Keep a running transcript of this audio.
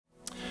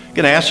I'm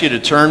going to ask you to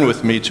turn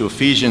with me to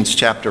Ephesians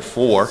chapter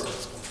 4.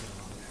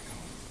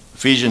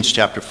 Ephesians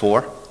chapter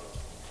 4.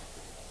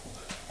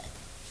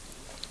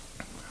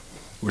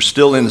 We're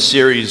still in the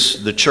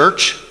series, The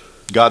Church,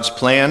 God's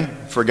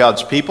Plan for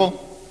God's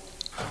People.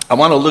 I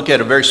want to look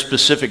at a very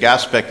specific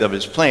aspect of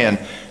his plan,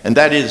 and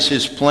that is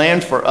his plan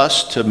for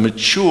us to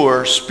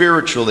mature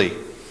spiritually.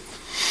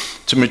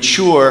 To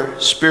mature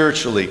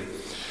spiritually.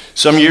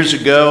 Some years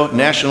ago,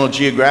 National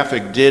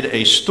Geographic did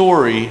a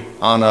story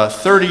on a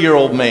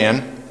 30-year-old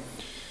man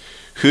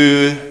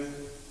who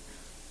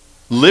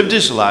lived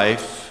his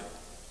life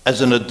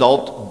as an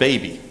adult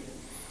baby.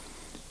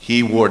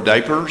 He wore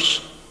diapers.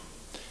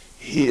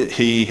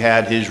 He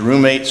had his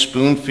roommate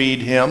spoon feed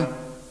him.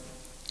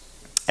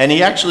 And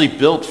he actually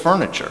built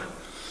furniture.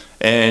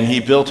 And he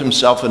built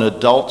himself an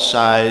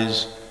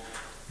adult-size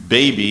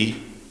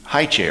baby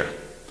high chair.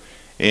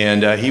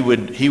 And he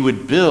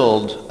would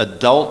build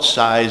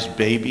adult-size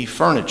baby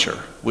furniture,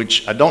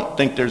 which I don't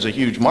think there's a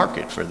huge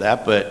market for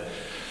that, but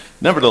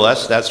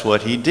nevertheless, that's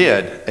what he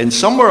did. And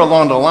somewhere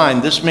along the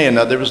line, this man,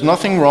 now there was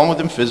nothing wrong with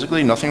him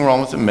physically, nothing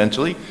wrong with him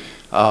mentally,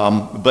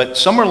 but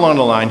somewhere along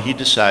the line, he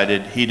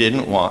decided he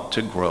didn't want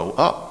to grow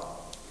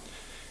up.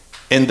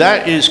 And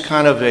that is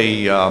kind of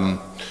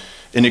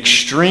an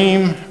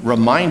extreme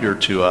reminder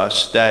to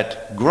us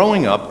that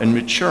growing up and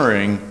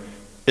maturing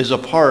is a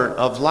part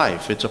of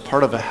life. It's a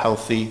part of a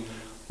healthy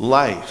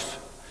life.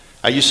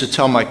 I used to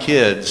tell my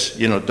kids,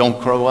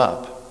 don't grow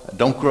up.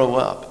 Don't grow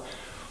up.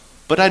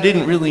 But I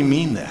didn't really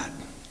mean that.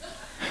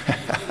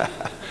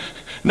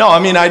 No, I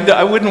mean,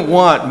 I wouldn't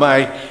want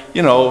my,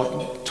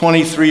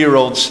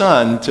 23-year-old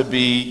son to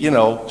be,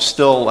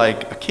 still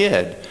like a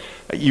kid.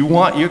 You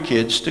want your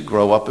kids to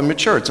grow up and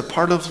mature. It's a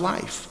part of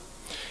life.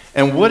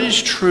 And what is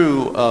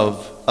true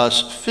of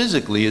us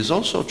physically is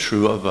also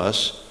true of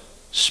us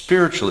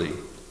spiritually.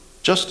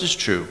 Just as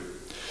true.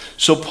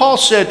 So Paul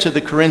said to the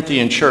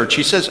Corinthian church,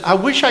 he says, I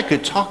wish I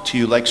could talk to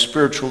you like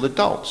spiritual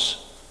adults.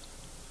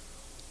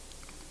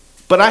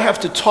 But I have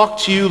to talk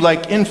to you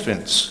like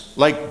infants,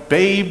 like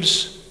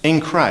babes in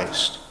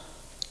Christ.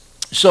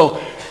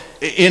 So,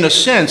 in a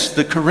sense,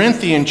 the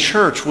Corinthian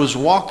church was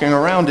walking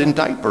around in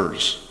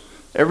diapers.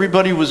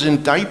 Everybody was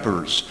in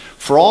diapers.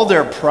 For all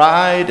their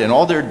pride and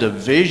all their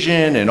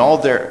division and all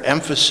their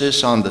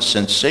emphasis on the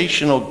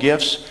sensational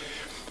gifts,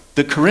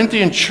 the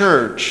Corinthian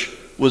church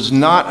was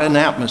not an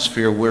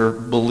atmosphere where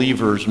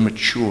believers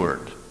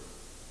matured.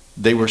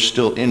 They were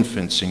still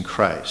infants in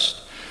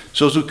Christ.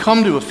 So as we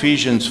come to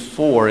Ephesians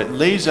 4, it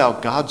lays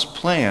out God's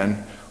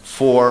plan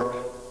for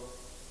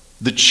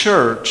the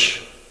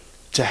church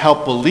to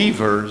help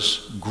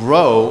believers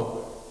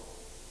grow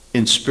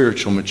in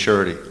spiritual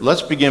maturity.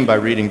 Let's begin by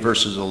reading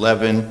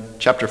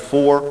chapter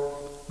 4,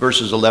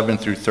 verses 11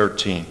 through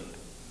 13.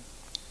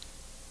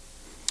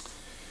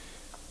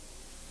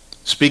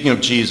 Speaking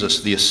of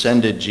Jesus, the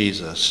ascended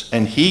Jesus,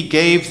 and he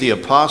gave the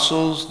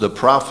apostles, the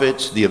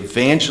prophets, the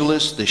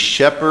evangelists, the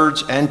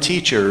shepherds, and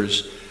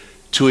teachers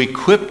to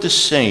equip the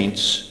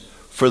saints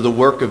for the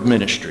work of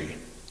ministry,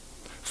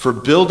 for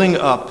building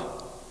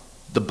up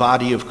the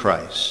body of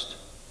Christ,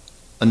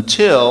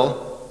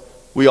 until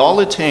we all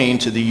attain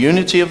to the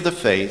unity of the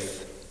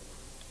faith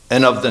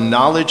and of the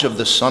knowledge of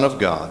the Son of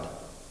God,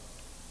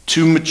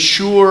 to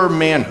mature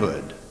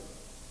manhood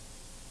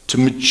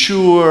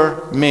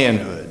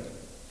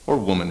or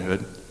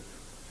womanhood,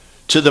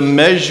 to the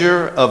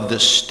measure of the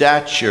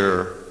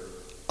stature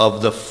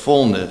of the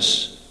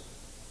fullness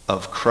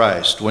of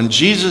Christ. When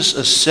Jesus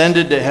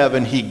ascended to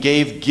heaven, he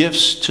gave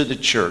gifts to the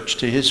church,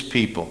 to his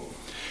people.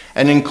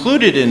 And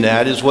included in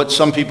that is what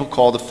some people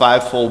call the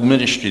fivefold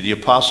ministry, the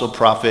apostle,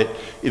 prophet,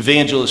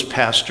 evangelist,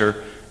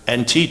 pastor,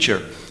 and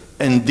teacher.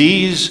 And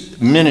these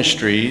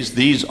ministries,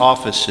 these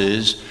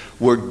offices,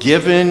 were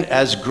given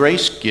as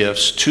grace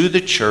gifts to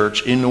the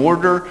church in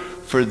order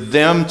for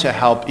them to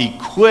help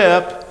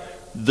equip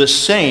the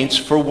saints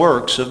for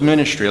works of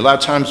ministry. A lot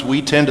of times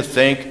we tend to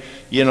think,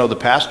 the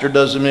pastor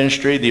does the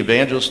ministry, the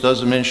evangelist does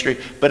the ministry,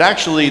 but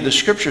actually the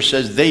scripture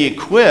says they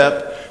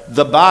equip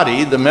the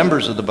body, the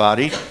members of the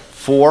body,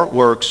 for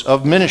works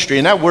of ministry.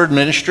 And that word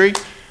ministry,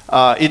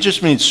 it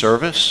just means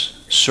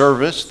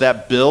service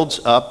that builds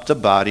up the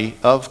body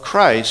of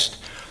Christ.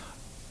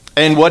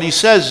 And what he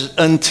says,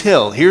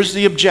 here's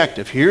the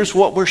objective, here's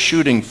what we're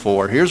shooting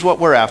for, here's what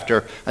we're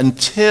after,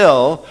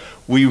 until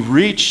we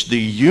reach the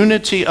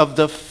unity of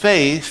the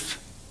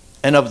faith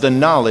and of the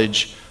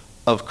knowledge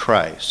of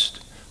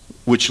Christ,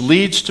 which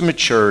leads to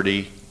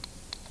maturity,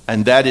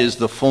 and that is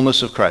the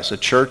fullness of Christ, a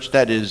church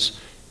that is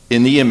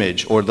in the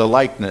image or the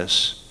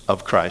likeness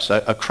of Christ,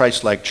 a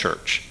Christ-like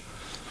church.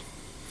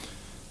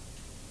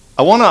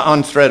 I want to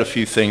unthread a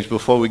few things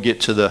before we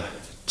get to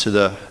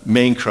the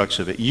main crux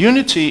of it.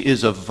 Unity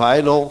is a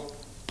vital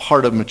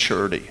part of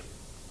maturity,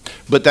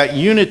 but that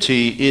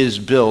unity is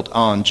built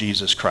on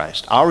Jesus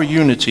Christ. Our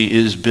unity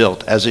is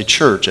built as a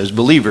church, as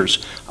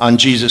believers, on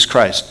Jesus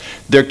Christ.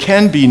 There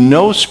can be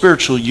no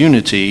spiritual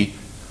unity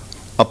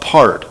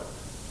apart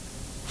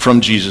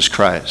from Jesus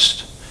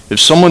Christ. If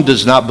someone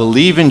does not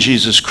believe in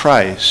Jesus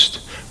Christ,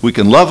 we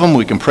can love them,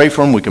 we can pray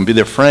for them, we can be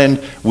their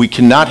friend. We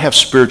cannot have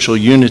spiritual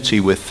unity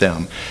with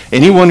them.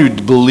 Anyone who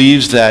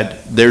believes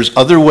that there's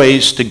other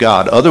ways to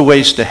God, other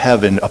ways to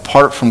heaven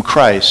apart from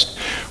Christ,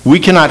 we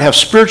cannot have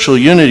spiritual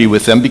unity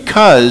with them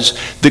because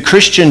the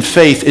Christian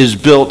faith is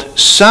built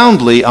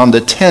soundly on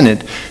the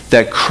tenet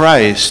that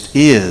Christ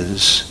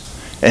is,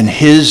 and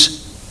his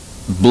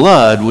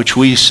blood, which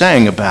we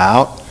sang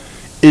about,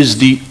 is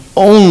the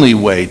only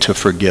way to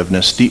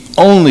forgiveness, the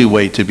only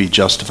way to be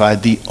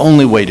justified, the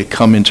only way to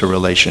come into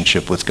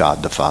relationship with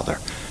God the Father.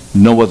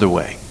 No other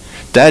way.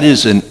 That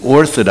is an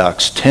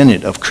orthodox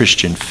tenet of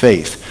Christian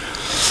faith.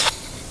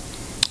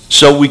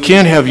 So we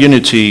can't have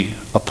unity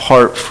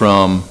apart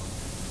from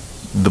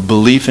the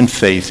belief and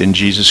faith in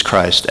Jesus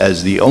Christ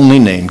as the only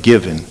name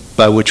given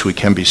by which we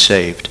can be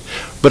saved.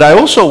 But I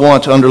also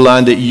want to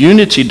underline that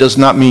unity does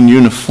not mean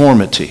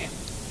uniformity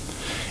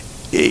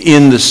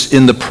in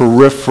the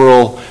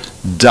peripheral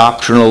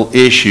doctrinal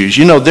issues.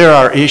 You know, there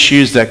are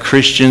issues that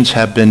Christians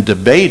have been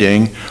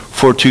debating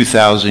for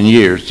 2,000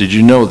 years. Did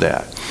you know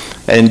that?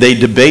 And they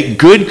debate,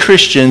 good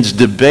Christians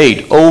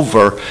debate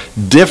over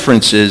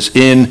differences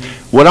in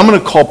what I'm going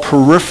to call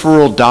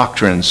peripheral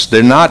doctrines.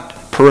 They're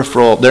not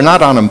peripheral, they're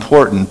not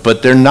unimportant,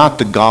 but they're not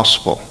the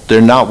gospel.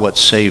 They're not what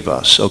save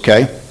us,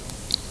 okay?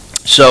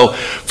 So,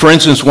 for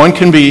instance, one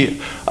can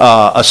be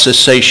a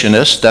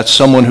cessationist. That's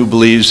someone who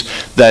believes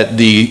that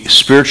the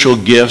spiritual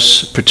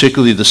gifts,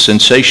 particularly the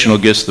sensational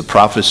gifts, the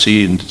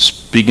prophecy and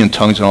speaking in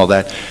tongues and all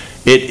that,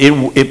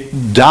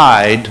 it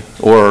died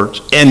or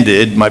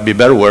ended, might be a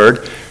better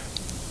word,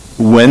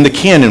 when the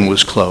canon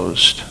was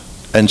closed.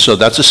 And so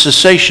that's a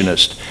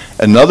cessationist.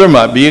 Another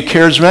might be a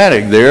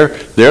charismatic.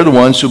 They're the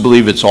ones who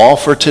believe it's all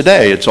for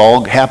today. It's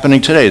all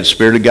happening today. The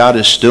Spirit of God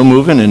is still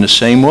moving in the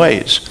same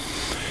ways.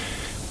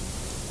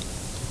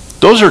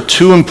 Those are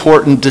two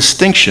important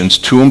distinctions,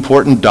 two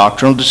important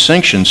doctrinal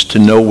distinctions to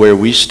know where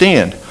we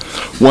stand.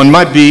 One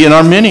might be an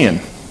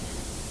Arminian,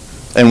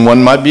 and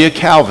one might be a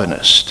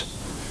Calvinist.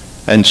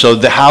 And so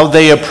how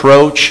they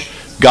approach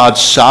God's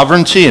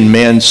sovereignty and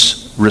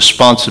man's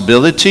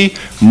responsibility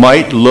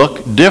might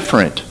look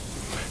different.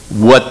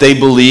 What they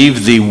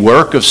believe the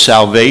work of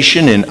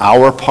salvation and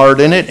our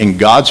part in it and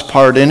God's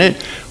part in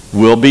it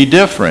will be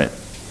different.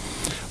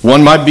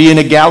 One might be an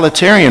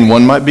egalitarian,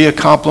 one might be a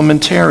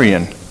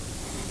complementarian.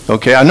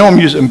 Okay, I know I'm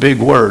using big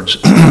words,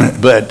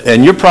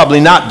 and you're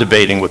probably not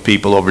debating with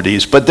people over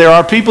these, but there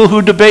are people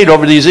who debate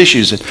over these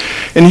issues.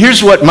 And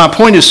here's what my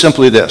point is: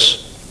 simply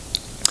this.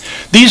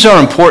 These are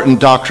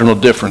important doctrinal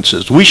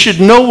differences. We should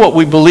know what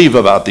we believe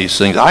about these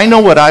things. I know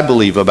what I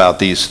believe about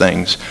these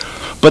things,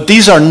 but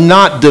these are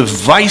not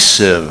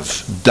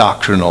divisive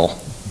doctrinal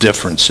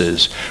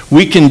differences.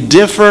 We can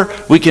differ,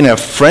 we can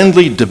have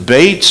friendly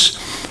debates,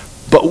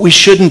 but we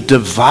shouldn't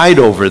divide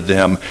over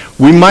them.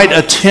 We might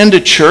attend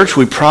a church,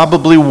 we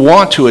probably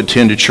want to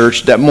attend a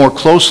church that more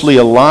closely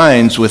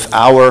aligns with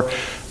our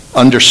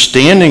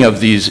understanding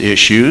of these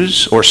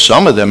issues, or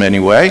some of them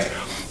anyway,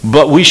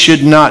 but we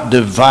should not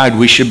divide.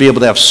 We should be able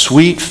to have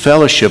sweet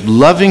fellowship,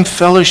 loving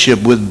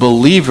fellowship with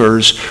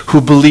believers who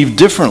believe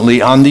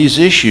differently on these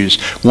issues.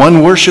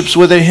 One worships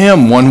with a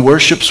hymn, one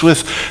worships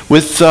with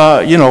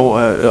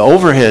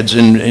overheads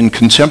and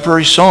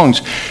contemporary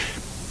songs.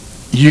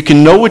 You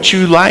can know what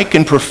you like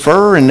and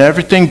prefer and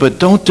everything, but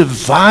don't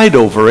divide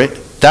over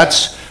it.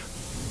 That's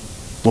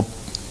what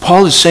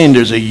Paul is saying.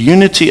 There's a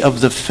unity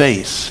of the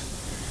faith,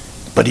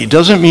 but he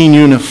doesn't mean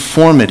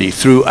uniformity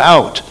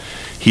throughout.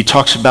 He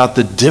talks about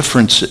the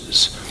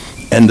differences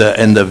and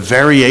the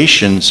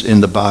variations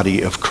in the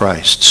body of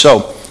Christ.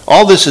 So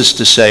all this is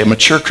to say, a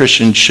mature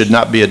Christian should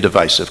not be a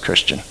divisive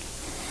Christian.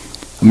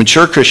 A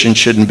mature Christian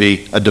shouldn't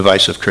be a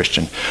divisive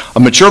Christian. A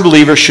mature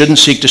believer shouldn't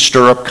seek to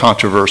stir up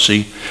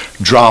controversy,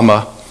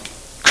 drama,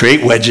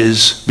 create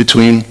wedges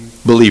between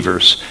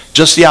believers.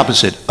 Just the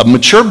opposite. A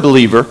mature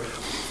believer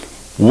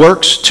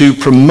works to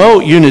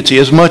promote unity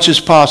as much as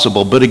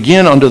possible, but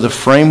again under the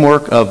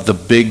framework of the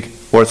big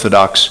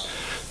orthodox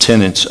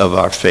tenets of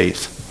our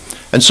faith.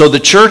 And so the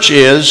church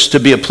is to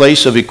be a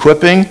place of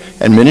equipping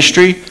and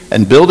ministry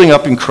and building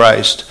up in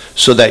Christ,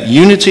 so that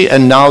unity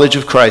and knowledge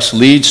of Christ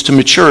leads to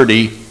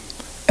maturity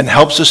and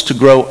helps us to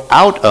grow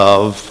out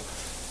of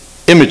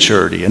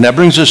immaturity. And that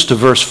brings us to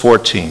verse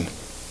 14.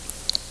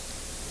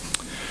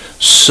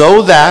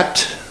 So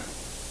that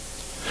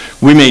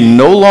we may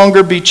no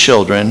longer be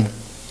children,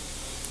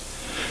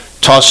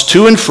 tossed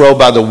to and fro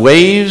by the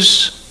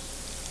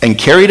waves and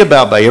carried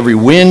about by every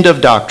wind of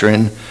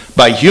doctrine,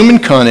 by human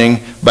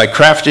cunning, by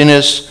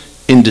craftiness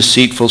in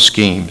deceitful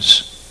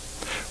schemes.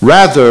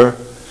 Rather,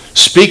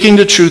 speaking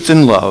the truth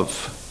in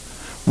love,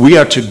 we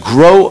are to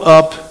grow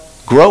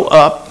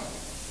up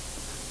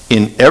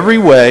in every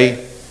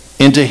way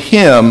into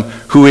him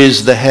who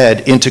is the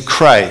head, into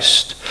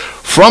Christ,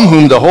 from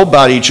whom the whole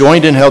body,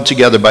 joined and held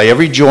together by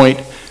every joint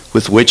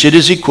with which it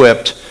is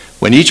equipped,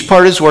 when each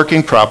part is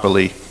working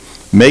properly,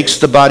 makes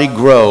the body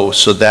grow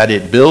so that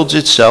it builds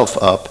itself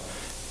up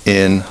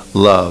in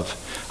love.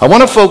 I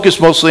want to focus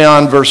mostly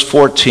on verse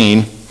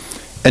 14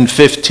 and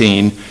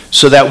 15.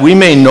 so that we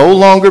may no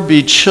longer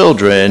be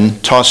children,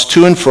 tossed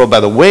to and fro by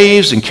the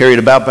waves and carried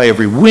about by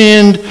every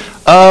wind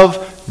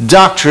of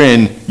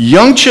doctrine.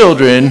 Young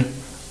children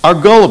are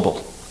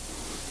gullible.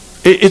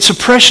 It's a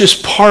precious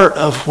part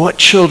of what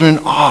children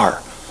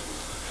are.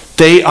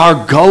 They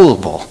are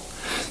gullible.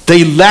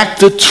 They lack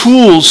the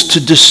tools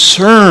to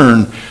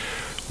discern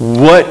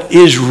what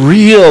is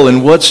real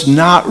and what's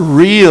not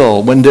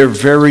real when they're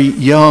very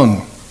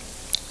young.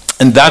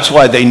 And that's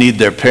why they need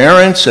their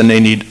parents, and they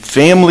need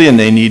family, and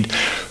they need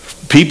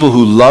people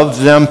who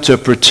love them to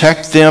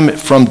protect them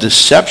from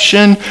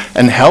deception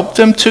and help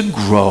them to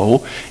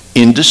grow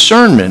in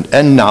discernment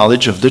and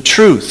knowledge of the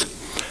truth.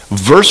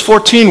 Verse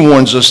 14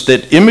 warns us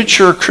that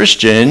immature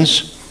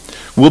Christians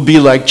will be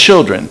like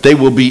children. They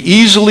will be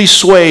easily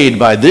swayed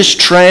by this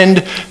trend,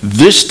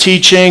 this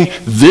teaching,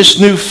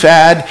 this new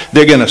fad.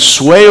 They're going to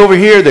sway over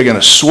here. They're going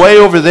to sway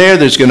over there.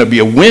 There's going to be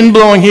a wind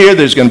blowing here.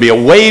 There's going to be a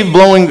wave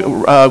blowing,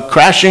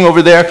 crashing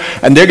over there.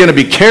 And they're going to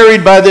be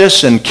carried by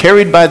this and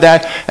carried by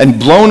that and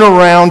blown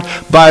around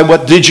by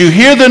what, did you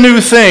hear the new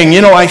thing?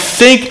 You know, I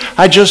think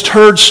I just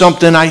heard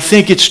something. I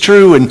think it's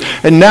true.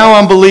 And now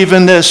I'm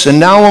believing this. And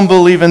now I'm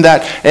believing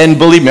that. And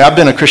believe me, I've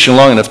been a Christian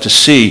long enough to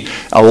see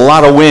a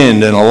lot of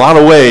wind and a lot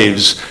of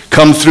waves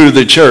come through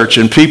the church,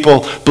 and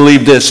people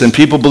believe this and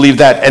people believe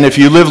that. And if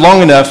you live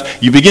long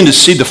enough, you begin to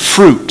see the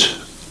fruit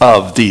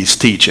of these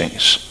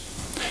teachings.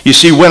 You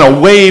see, when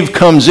a wave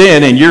comes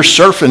in and you're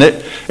surfing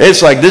it,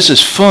 it's like, this is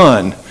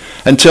fun,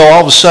 until all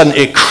of a sudden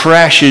it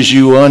crashes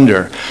you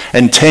under.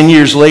 And 10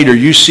 years later,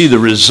 you see the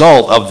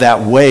result of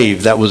that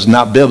wave that was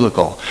not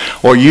biblical.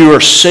 Or you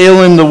are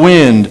sailing the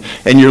wind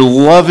and you're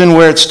loving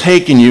where it's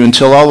taking you,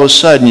 until all of a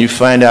sudden you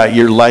find out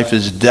your life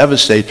is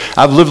devastated.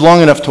 I've lived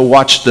long enough to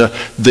watch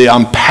the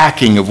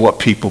unpacking of what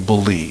people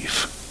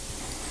believe.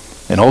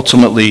 And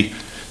ultimately,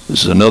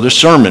 this is another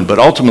sermon, but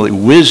ultimately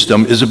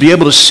wisdom is to be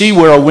able to see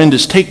where a wind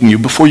is taking you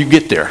before you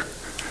get there.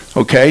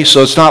 Okay,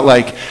 so it's not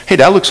like, hey,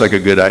 that looks like a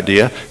good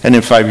idea, and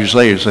then 5 years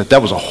later, it's like,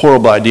 that was a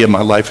horrible idea,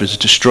 my life is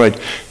destroyed.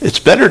 It's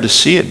better to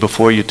see it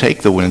before you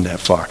take the wind that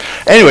far.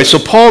 Anyway, so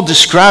Paul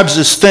describes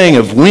this thing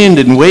of wind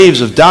and waves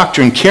of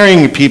doctrine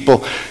carrying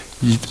people,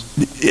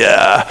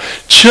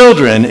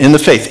 children in the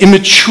faith,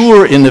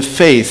 immature in the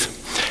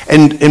faith.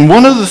 And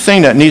one other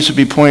thing that needs to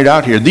be pointed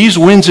out here, these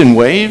winds and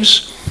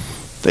waves,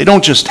 they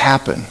don't just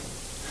happen.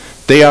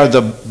 They are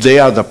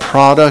the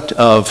product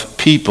of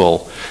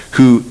people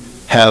who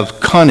have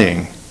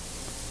cunning,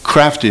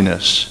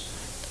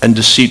 craftiness, and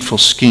deceitful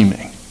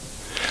scheming.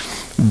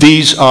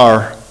 These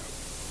are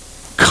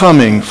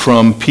coming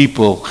from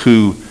people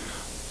who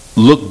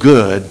look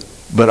good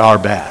but are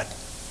bad.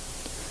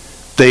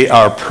 They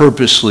are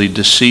purposely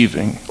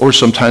deceiving, or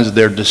sometimes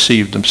they're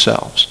deceived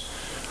themselves.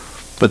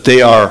 But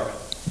they are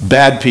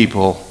bad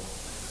people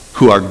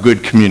who are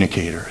good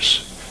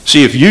communicators.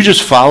 See, if you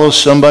just follow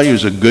somebody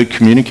who's a good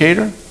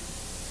communicator,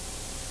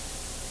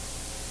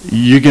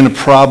 you're going to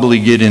probably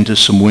get into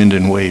some wind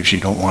and waves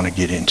you don't want to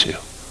get into.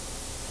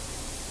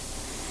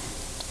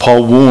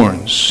 Paul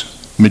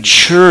warns,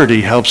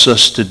 maturity helps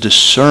us to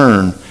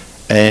discern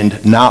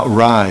and not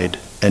ride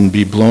and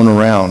be blown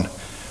around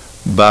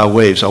by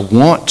waves. I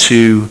want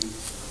to,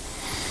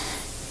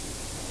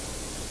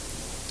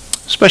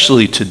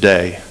 especially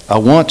today, I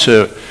want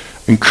to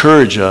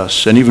encourage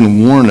us and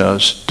even warn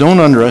us, don't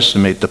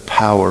underestimate the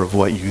power of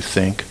what you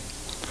think.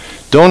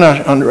 Don't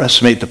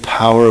underestimate the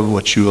power of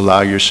what you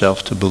allow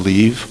yourself to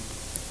believe.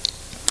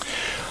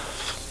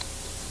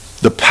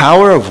 The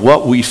power of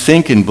what we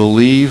think and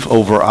believe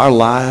over our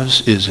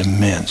lives is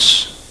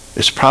immense.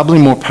 It's probably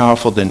more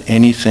powerful than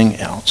anything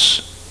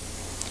else.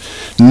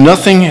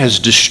 Nothing has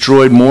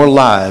destroyed more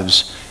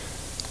lives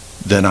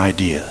than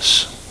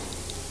ideas,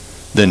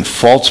 than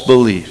false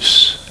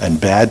beliefs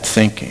and bad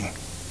thinking.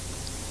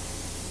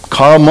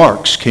 Karl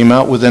Marx came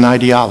out with an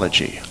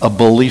ideology, a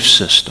belief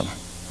system.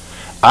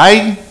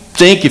 I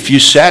think if you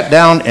sat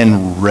down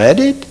and read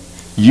it,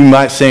 you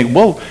might think,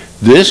 whoa,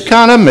 this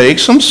kind of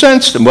makes some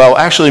sense to me. Well,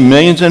 actually,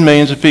 millions and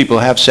millions of people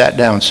have sat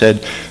down and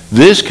said,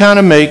 this kind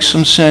of makes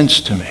some sense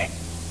to me.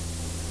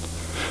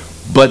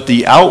 But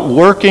the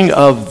outworking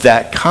of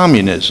that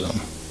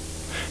communism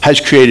has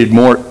created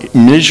more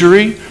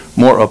misery,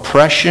 more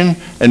oppression,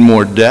 and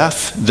more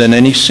death than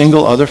any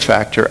single other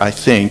factor, I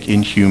think,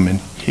 in human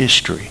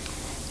history.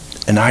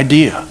 An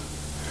idea.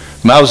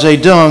 Mao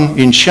Zedong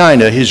in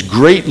China, his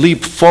great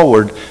leap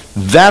forward,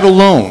 that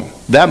alone,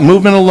 that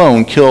movement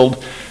alone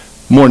killed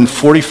more than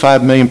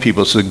 45 million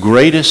people. It's the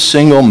greatest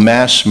single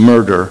mass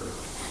murder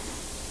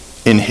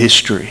in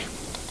history.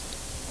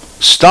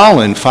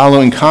 Stalin,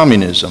 following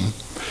communism,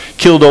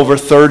 killed over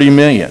 30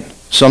 million.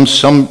 Some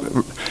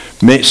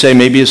may say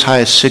maybe as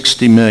high as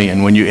 60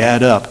 million when you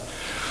add up.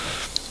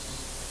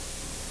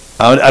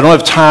 I don't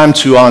have time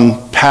to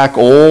unpack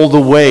all the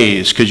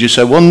ways, because you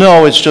say, well,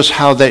 no, it's just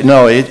how they,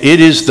 no, it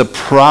is the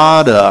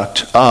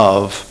product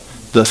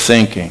of the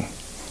thinking.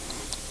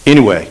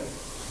 Anyway,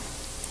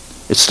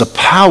 it's the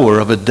power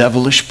of a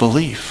devilish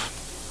belief.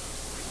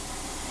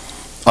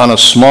 On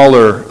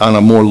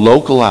a more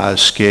localized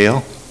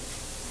scale,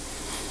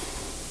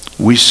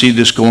 we see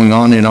this going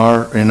on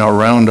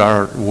around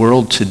our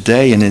world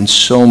today and in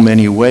so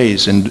many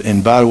ways.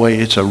 And by the way,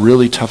 it's a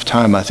really tough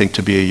time, I think,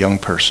 to be a young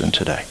person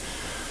today.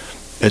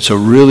 It's a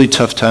really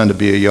tough time to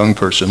be a young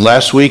person.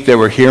 Last week there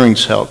were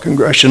hearings held,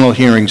 congressional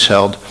hearings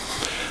held,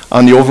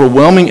 on the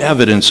overwhelming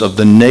evidence of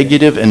the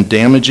negative and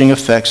damaging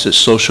effects that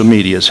social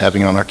media is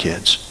having on our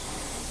kids.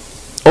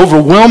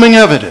 Overwhelming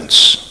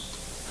evidence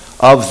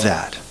of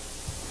that.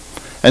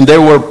 And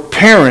there were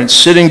parents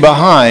sitting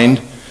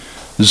behind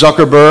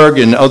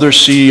Zuckerberg and other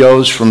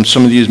CEOs from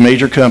some of these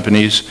major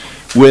companies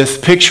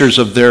with pictures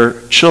of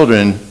their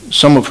children,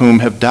 some of whom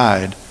have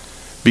died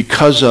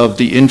because of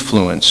the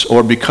influence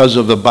or because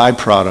of the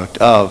byproduct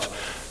of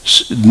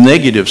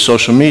negative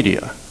social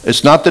media.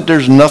 It's not that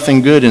there's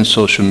nothing good in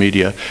social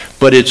media,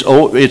 but its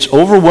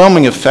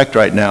overwhelming effect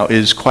right now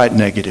is quite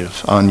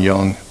negative on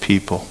young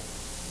people.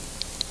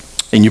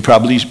 And you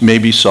probably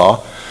maybe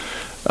saw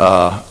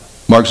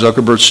Mark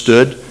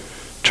Zuckerberg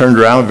turned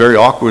around and very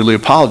awkwardly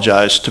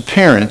apologized to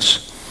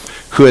parents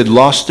who had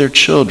lost their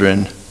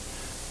children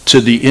to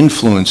the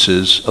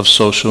influences of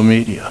social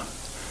media.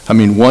 I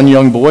mean, one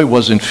young boy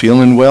wasn't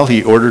feeling well.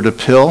 He ordered a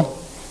pill,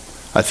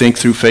 I think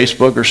through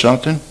Facebook or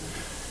something,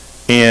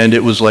 and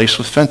it was laced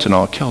with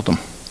fentanyl. It killed him.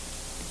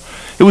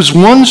 It was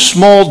one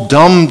small,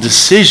 dumb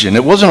decision.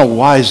 It wasn't a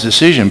wise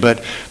decision,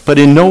 but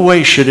in no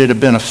way should it have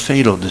been a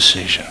fatal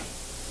decision.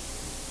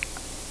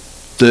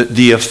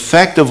 The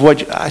effect of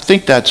what, I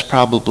think that's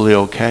probably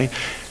okay.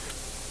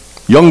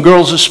 Young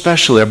girls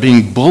especially are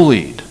being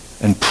bullied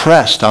and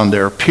pressed on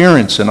their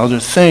appearance and other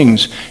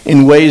things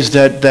in ways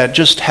that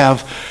just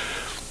have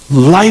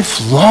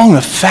lifelong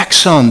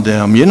effects on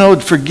them. You know,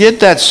 forget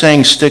that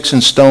saying sticks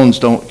and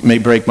stones may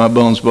break my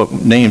bones, but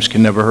names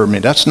can never hurt me.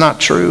 That's not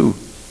true.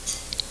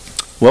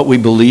 What we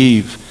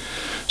believe.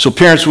 So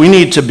parents, we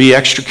need to be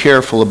extra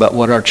careful about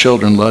what our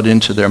children let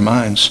into their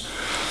minds,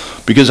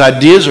 because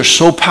ideas are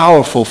so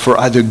powerful for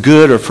either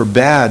good or for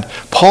bad.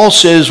 Paul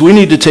says we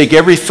need to take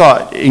every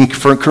thought,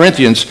 for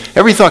Corinthians,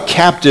 every thought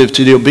captive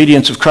to the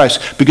obedience of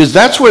Christ, because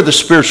that's where the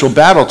spiritual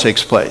battle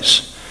takes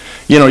place.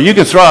 You know, you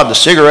can throw out the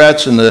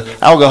cigarettes and the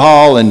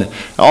alcohol and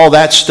all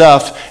that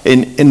stuff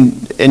and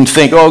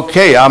think,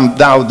 okay,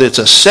 now it's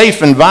a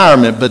safe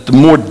environment, but the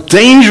more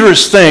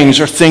dangerous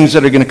things are things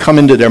that are going to come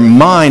into their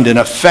mind and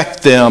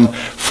affect them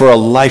for a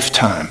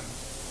lifetime.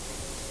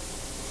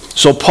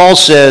 So Paul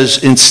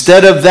says,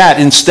 instead of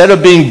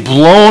being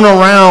blown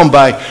around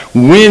by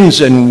winds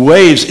and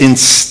waves,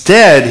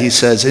 instead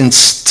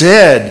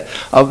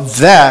of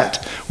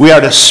that, we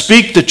are to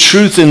speak the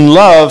truth in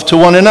love to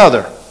one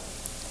another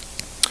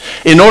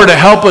in order to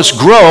help us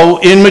grow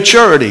in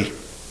maturity.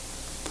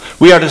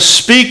 We are to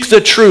speak the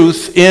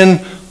truth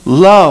in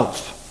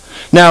love.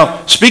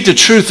 Now, speak the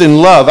truth in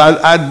love.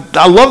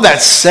 I love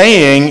that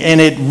saying,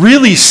 and it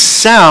really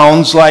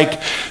sounds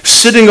like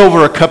sitting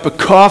over a cup of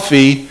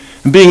coffee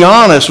and being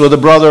honest with a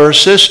brother or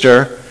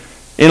sister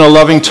in a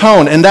loving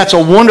tone. And that's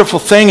a wonderful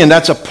thing, and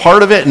that's a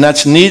part of it, and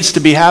that needs to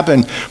be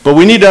happening. But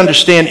we need to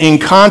understand in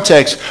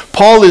context,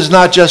 Paul is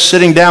not just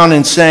sitting down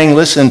and saying,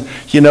 listen,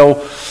 you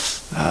know,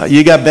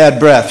 you got bad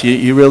breath.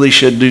 You really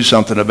should do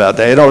something about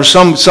that. Or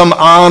some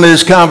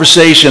honest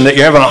conversation that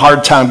you're having a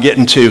hard time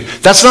getting to.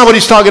 That's not what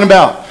he's talking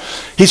about.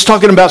 He's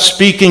talking about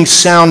speaking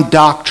sound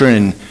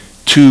doctrine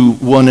to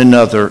one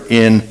another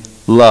in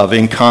love,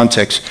 in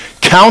context.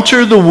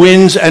 Counter the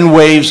winds and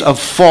waves of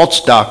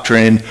false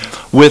doctrine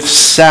with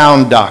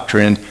sound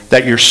doctrine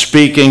that you're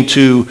speaking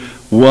to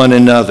one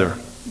another.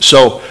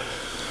 So,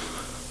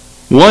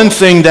 one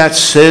thing that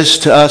says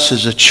to us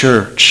as a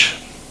church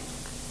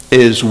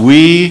is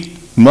we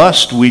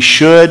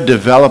should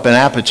develop an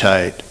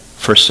appetite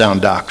for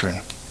sound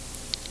doctrine.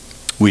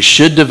 We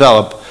should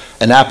develop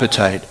an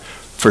appetite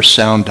for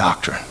sound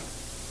doctrine.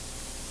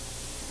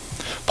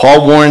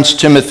 Paul warns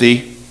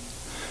Timothy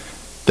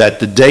that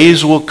the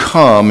days will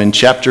come, in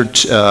chapter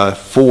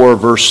 4,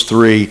 verse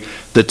 3,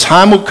 the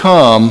time will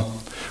come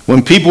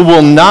when people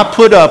will not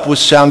put up with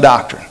sound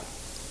doctrine.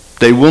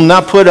 They will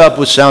not put up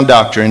with sound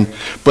doctrine,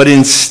 but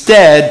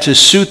instead, to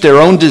suit their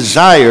own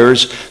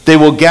desires, they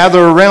will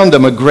gather around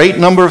them a great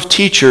number of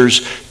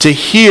teachers to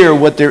hear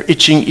what their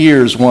itching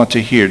ears want to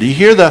hear. Do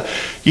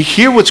you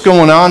hear what's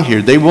going on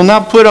here? They will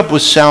not put up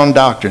with sound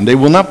doctrine. They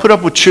will not put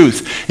up with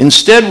truth.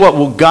 Instead, what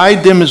will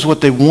guide them is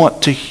what they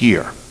want to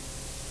hear.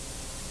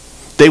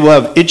 They will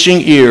have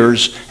itching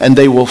ears, and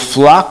they will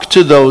flock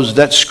to those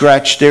that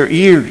scratch their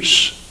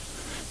ears.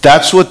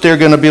 That's what they're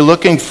going to be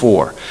looking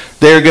for.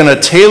 They're going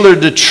to tailor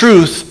the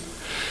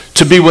truth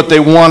to be what they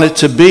want it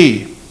to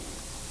be.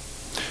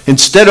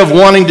 Instead of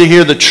wanting to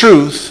hear the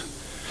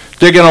truth,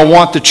 they're going to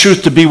want the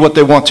truth to be what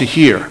they want to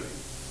hear.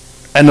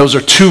 And those are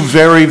two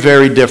very,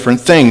 very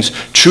different things.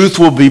 Truth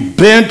will be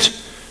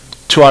bent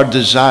to our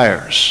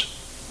desires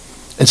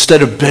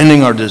instead of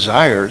bending our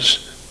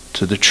desires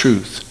to the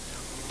truth.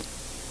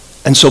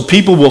 And so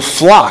people will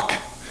flock.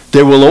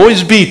 There will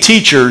always be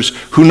teachers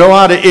who know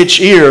how to itch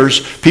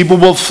ears. People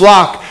will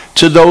flock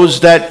to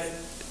those that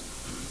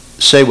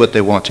say what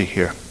they want to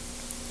hear.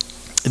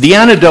 The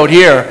antidote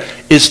here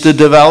is to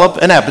develop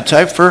an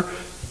appetite for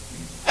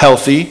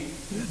healthy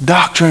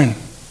Doctrine.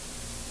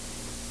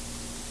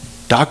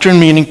 Doctrine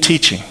meaning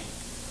teaching,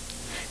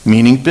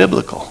 meaning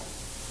biblical.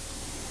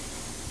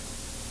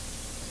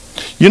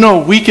 You know,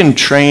 we can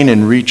train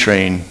and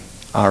retrain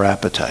our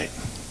appetite.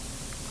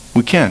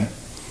 We can.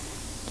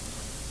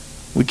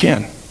 We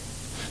can.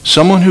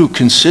 Someone who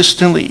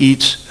consistently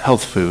eats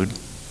health food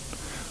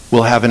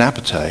will have an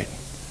appetite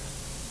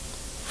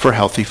for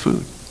healthy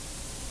food.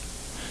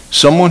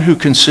 Someone who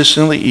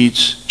consistently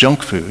eats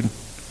junk food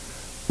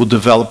will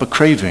develop a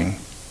craving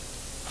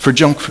for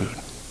junk food.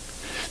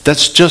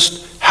 That's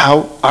just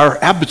how our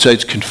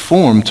appetites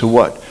conform to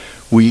what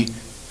we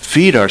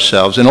feed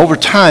ourselves. And over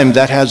time,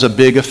 that has a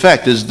big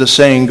effect. As the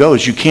saying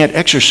goes, you can't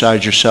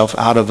exercise yourself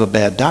out of a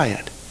bad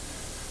diet.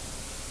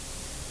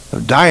 A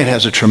diet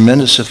has a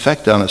tremendous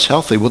effect on us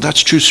healthily. Well,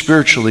 that's true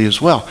spiritually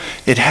as well.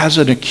 It has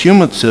an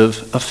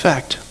accumulative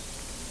effect.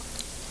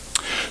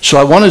 So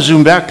I want to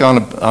zoom back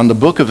on the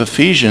book of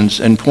Ephesians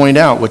and point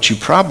out what you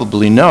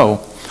probably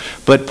know.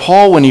 But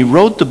Paul, when he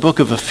wrote the book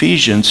of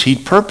Ephesians, he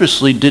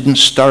purposely didn't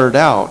start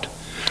out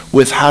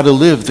with how to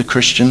live the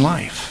Christian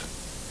life.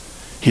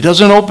 He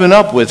doesn't open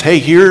up with, hey,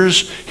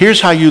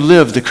 here's how you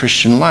live the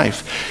Christian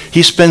life.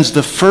 He spends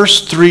the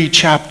first 3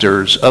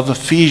 chapters of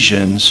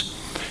Ephesians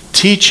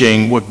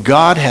teaching what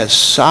God has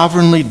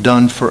sovereignly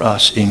done for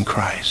us in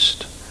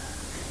Christ.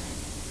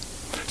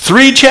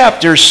 3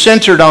 chapters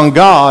centered on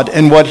God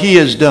and what he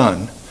has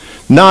done,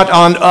 not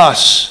on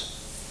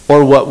us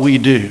or what we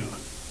do.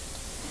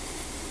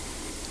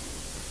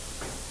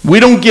 We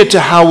don't get to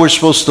how we're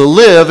supposed to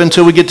live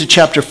until we get to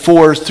chapter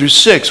 4 through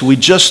 6. We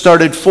just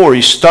started 4.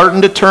 He's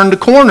starting to turn the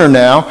corner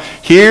now.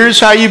 Here's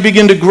how you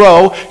begin to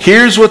grow.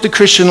 Here's what the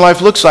Christian life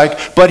looks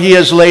like. But he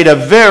has laid a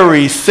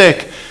very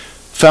thick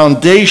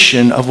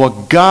foundation of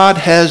what God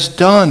has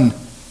done.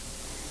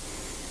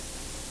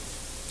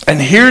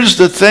 And here's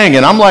the thing,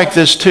 and I'm like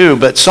this too,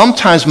 but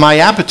sometimes my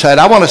appetite,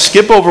 I want to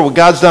skip over what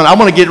God's done. I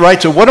want to get right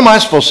to what am I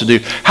supposed to do?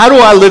 How do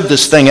I live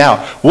this thing out?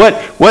 What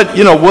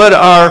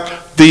are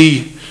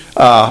the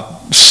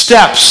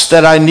steps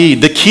that I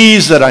need, the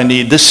keys that I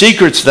need, the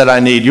secrets that I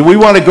need? We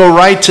want to go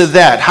right to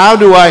that. How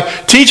do I,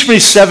 teach me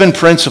 7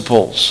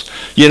 principles,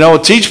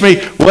 teach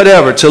me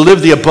whatever, to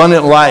live the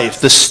abundant life,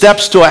 the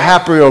steps to a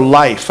happier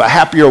life, a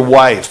happier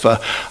wife,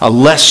 a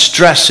less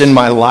stress in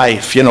my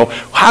life.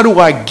 How do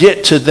I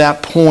get to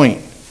that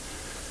point?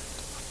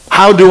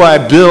 How do I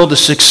build a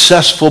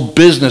successful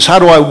business? How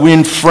do I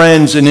win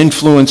friends and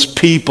influence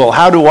people?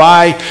 How do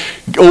I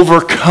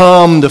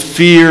overcome the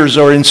fears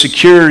or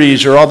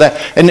insecurities or all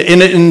that? And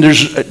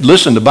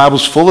listen, the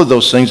Bible's full of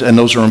those things, and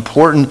those are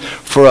important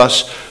for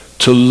us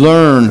to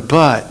learn.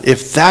 But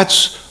if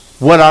that's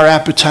what our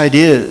appetite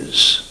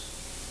is,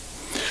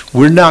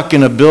 we're not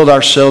going to build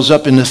ourselves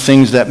up in the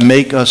things that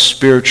make us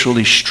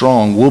spiritually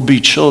strong. We'll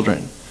be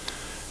children.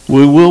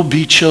 We will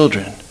be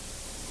children.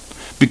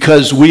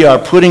 Because we are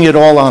putting it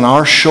all on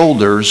our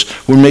shoulders.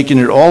 We're making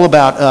it all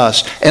about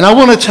us. And I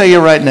want to tell you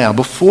right now,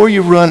 before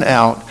you run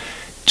out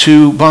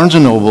to Barnes &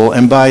 Noble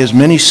and buy as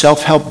many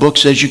self-help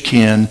books as you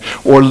can,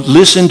 or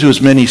listen to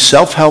as many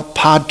self-help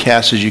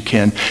podcasts as you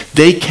can,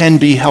 they can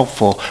be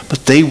helpful,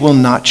 but they will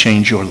not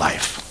change your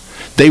life.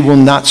 They will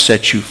not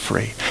set you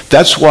free.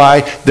 That's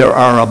why there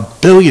are a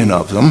billion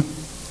of them,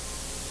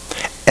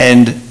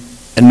 and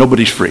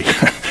nobody's free.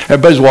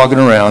 Everybody's walking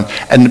around,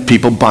 and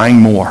people buying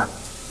more.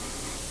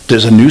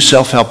 There's a new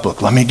self-help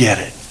book. Let me get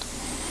it.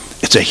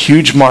 It's a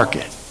huge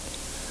market.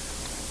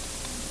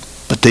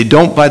 But they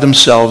don't by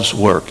themselves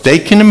work. They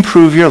can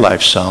improve your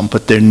life some,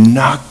 but they're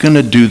not going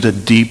to do the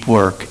deep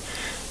work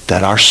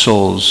that our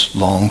souls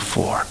long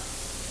for.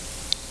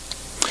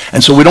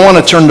 And so we don't want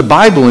to turn the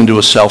Bible into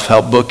a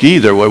self-help book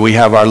either, where we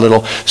have our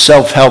little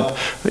self-help,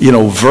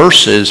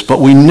 verses, but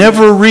we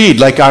never read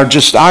like our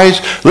just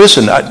eyes.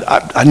 Listen,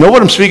 I know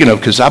what I'm speaking of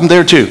because I'm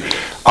there too.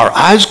 Our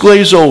eyes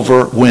glaze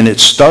over when we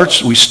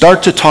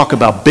start to talk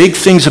about big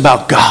things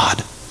about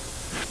God,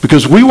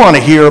 because we want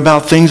to hear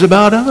about things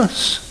about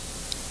us.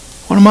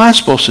 What am I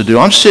supposed to do?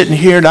 I'm sitting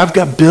here and I've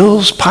got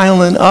bills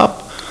piling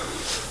up.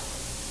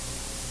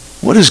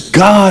 What does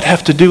God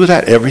have to do with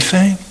that?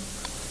 Everything.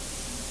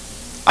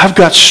 I've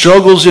got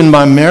struggles in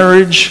my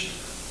marriage.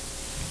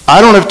 I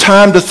don't have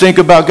time to think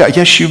about God.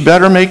 Yes, you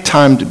better make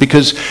time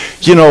because,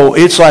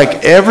 it's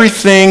like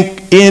everything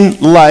in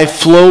life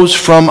flows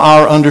from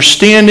our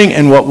understanding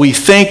and what we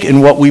think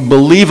and what we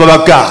believe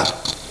about God.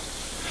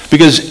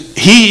 Because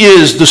he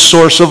is the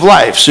source of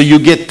life. So you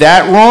get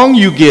that wrong,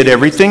 you get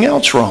everything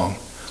else wrong.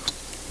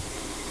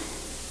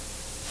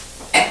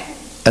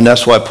 And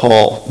that's why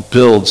Paul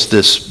builds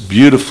this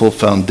beautiful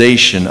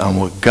foundation on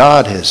what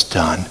God has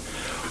done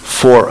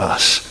for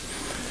us.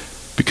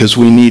 Because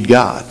we need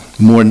God.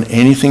 More than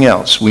anything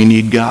else, we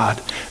need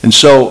God. And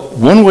so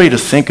one way to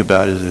think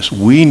about it is this.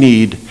 We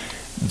need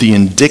the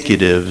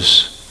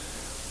indicatives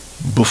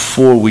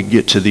before we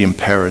get to the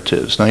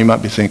imperatives. Now you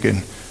might be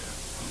thinking,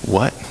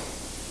 what?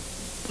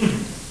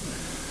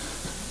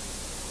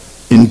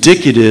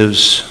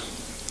 Indicatives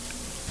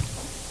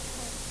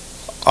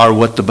are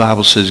what the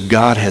Bible says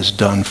God has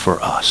done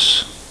for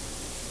us.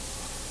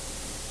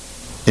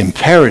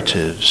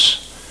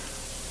 Imperatives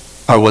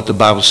are what the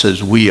Bible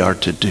says we are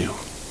to do.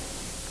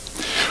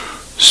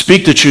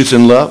 Speak the truth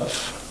in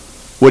love.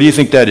 What do you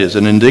think that is?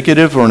 An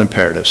indicative or an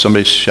imperative?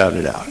 Somebody shout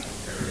it out.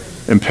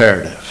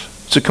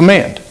 Imperative. It's a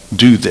command.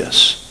 Do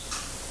this.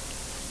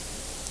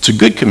 It's a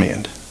good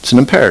command. It's an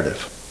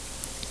imperative.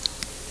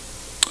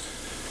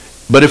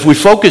 But if we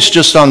focus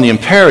just on the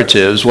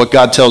imperatives, what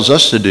God tells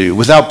us to do,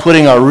 without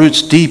putting our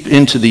roots deep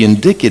into the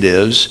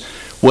indicatives,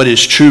 what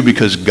is true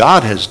because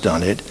God has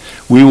done it,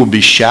 we will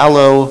be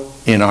shallow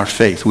in our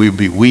faith. We will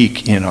be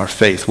weak in our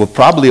faith. We'll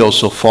probably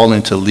also fall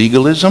into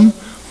legalism,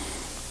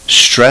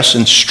 stress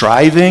and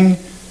striving.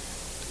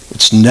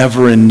 It's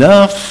never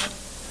enough.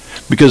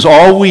 Because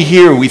all we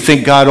hear, we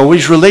think God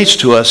always relates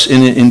to us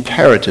in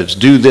imperatives.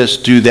 Do this,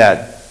 do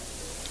that.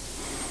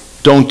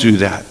 Don't do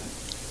that.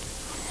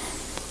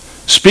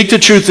 Speak the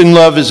truth in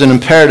love is an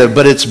imperative,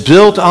 but it's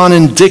built on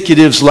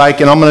indicatives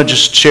like, and I'm going to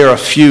just share a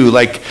few,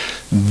 like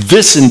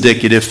this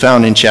indicative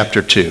found in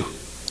chapter 2.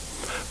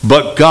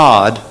 But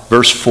God,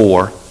 verse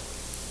 4,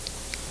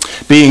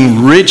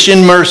 being rich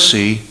in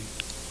mercy,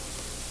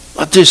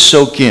 let this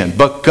soak in.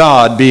 But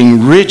God,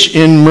 being rich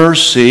in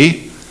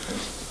mercy,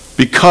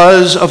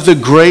 because of the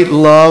great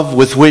love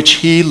with which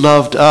he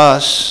loved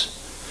us,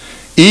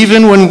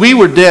 even when we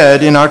were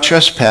dead in our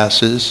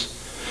trespasses,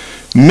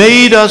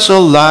 made us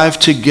alive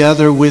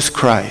together with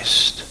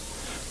Christ.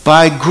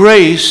 By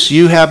grace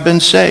you have been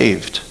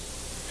saved.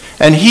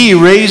 And he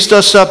raised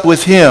us up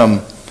with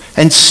him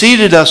and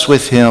seated us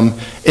with him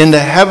in the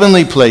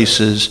heavenly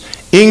places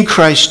in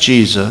Christ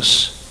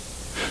Jesus,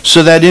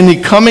 so that in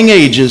the coming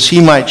ages he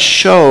might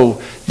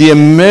show the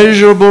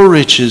immeasurable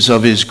riches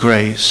of his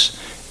grace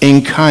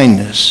in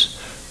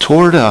kindness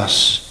toward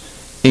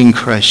us in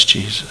Christ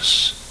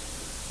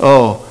Jesus.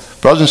 Oh,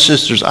 brothers and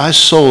sisters, our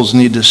souls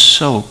need to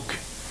soak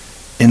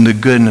in the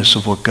goodness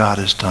of what God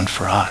has done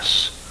for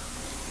us,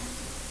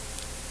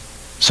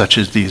 such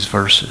as these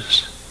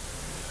verses.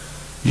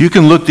 You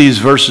can look these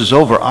verses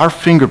over. Our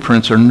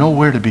fingerprints are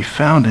nowhere to be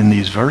found in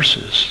these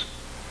verses.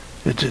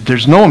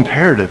 There's no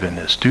imperative in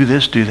this. Do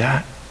this, do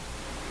that.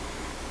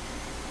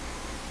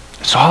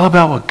 It's all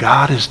about what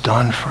God has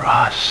done for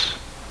us.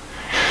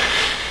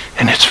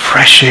 And it's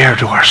fresh air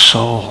to our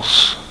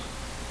souls.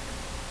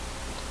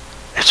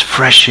 It's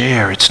fresh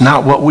air. It's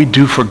not what we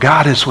do for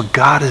God. It's what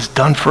God has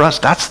done for us.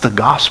 That's the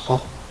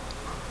gospel.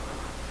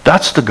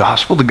 That's the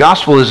gospel. The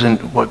gospel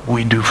isn't what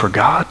we do for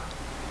God.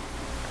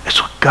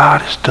 It's what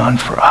God has done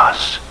for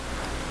us.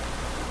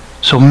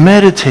 So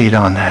meditate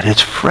on that.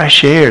 It's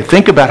fresh air.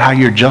 Think about how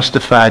you're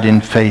justified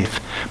in faith,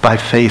 by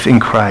faith in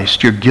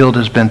Christ. Your guilt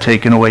has been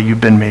taken away.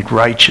 You've been made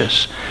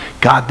righteous.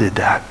 God did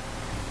that.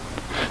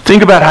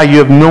 Think about how you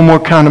have no more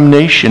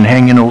condemnation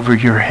hanging over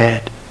your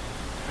head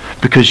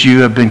because you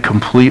have been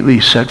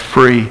completely set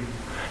free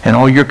and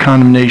all your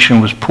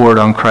condemnation was poured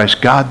on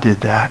Christ. God did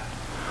that.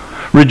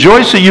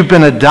 Rejoice that you've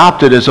been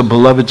adopted as a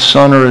beloved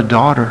son or a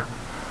daughter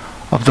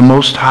of the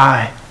Most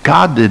High.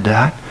 God did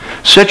that.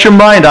 Set your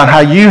mind on how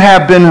you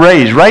have been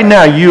raised. Right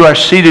now you are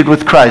seated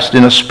with Christ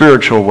in a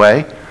spiritual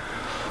way,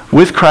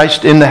 with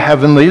Christ in the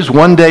heavenlies.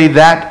 One day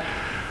that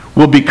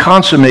will be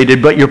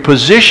consummated, but your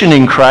position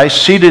in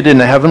Christ, seated in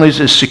the heavenlies,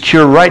 is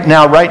secure right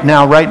now, right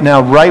now, right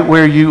now, right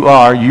where you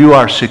are. You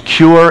are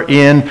secure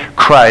in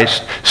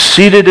Christ,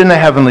 seated in the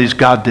heavenlies.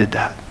 God did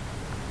that.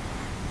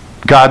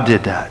 God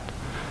did that.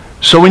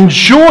 So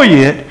enjoy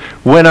it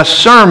when a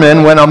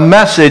sermon, when a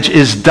message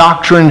is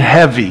doctrine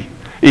heavy,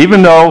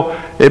 even though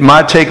it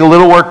might take a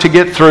little work to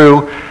get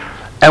through,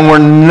 and we're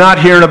not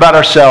hearing about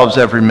ourselves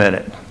every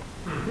minute.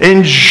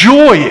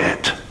 Enjoy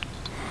it.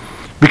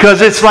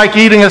 Because it's like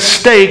eating a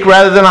steak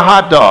rather than a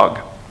hot dog.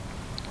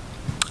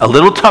 A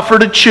little tougher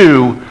to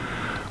chew,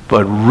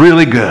 but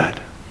really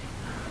good.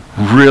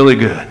 Really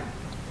good.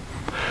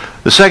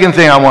 The second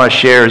thing I want to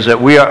share is that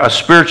we are a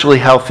spiritually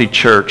healthy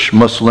church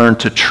must learn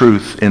to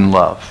truth in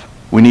love.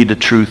 We need the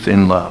truth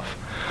in love.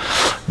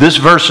 This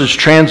verse is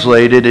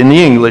translated in the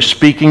English,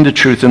 speaking the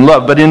truth in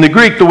love. But in the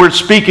Greek, the word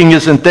speaking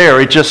isn't there.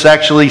 It just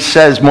actually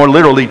says more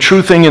literally,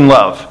 truthing in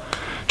love.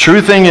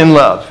 Truthing in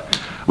love.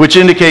 Which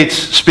indicates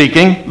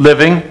speaking,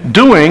 living,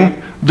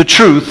 doing the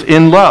truth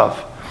in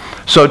love.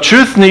 So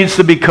truth needs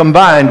to be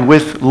combined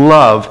with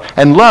love,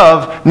 and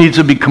love needs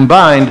to be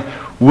combined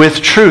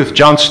with truth.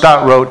 John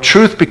Stott wrote,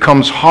 truth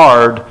becomes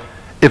hard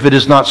if it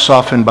is not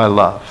softened by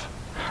love.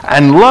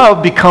 And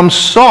love becomes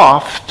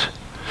soft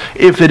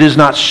if it is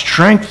not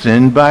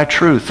strengthened by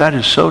truth. That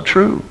is so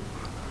true.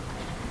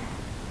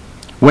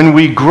 When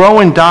we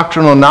grow in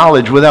doctrinal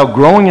knowledge without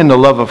growing in the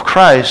love of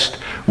Christ,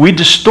 we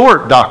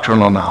distort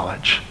doctrinal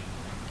knowledge.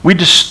 We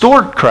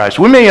distort Christ.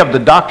 We may have the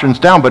doctrines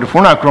down, but if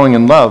we're not growing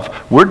in love,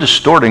 we're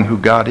distorting who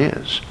God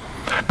is.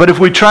 But if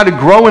we try to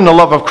grow in the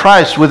love of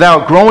Christ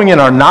without growing in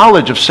our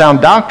knowledge of sound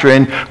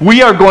doctrine,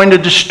 we are going to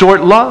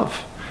distort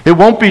love. It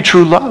won't be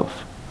true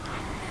love.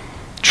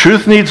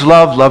 Truth needs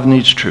love. Love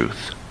needs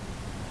truth.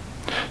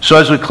 So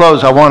as we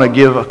close, I want to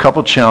give a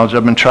couple challenges.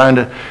 I've been trying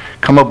to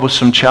come up with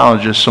some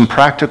challenges, some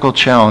practical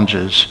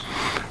challenges.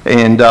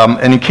 And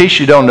in case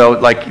you don't know,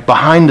 like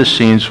behind the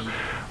scenes,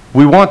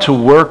 We want to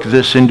work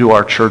this into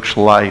our church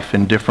life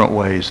in different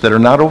ways that are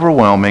not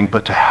overwhelming,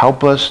 but to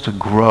help us to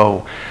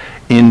grow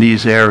in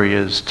these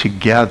areas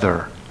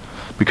together,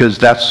 because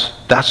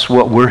that's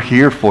what we're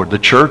here for. The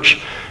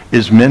church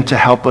is meant to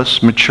help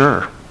us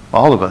mature,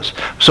 all of us.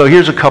 So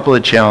here's a couple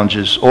of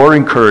challenges, or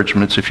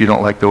encouragements if you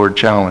don't like the word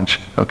challenge,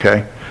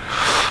 okay?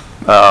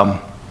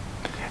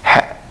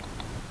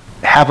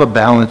 Have a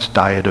balanced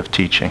diet of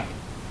teaching.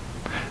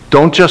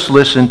 Don't just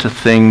listen to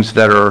things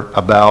that are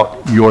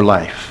about your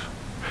life.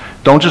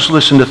 Don't just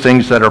listen to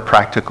things that are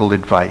practical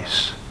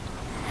advice.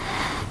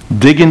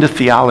 Dig into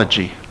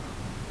theology.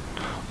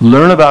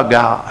 Learn about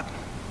God.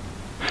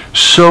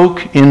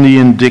 Soak in the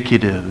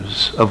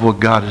indicatives of what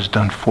God has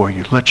done for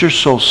you. Let your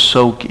soul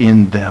soak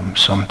in them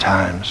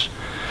sometimes.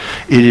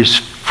 It is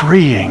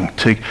freeing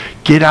to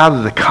get out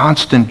of the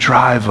constant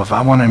drive of,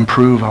 I want to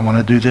improve, I want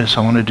to do this,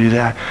 I want to do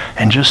that,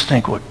 and just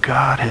think what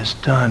God has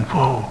done.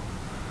 Whoa.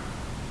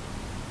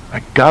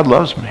 Like, God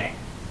loves me.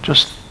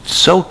 Just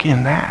soak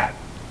in that.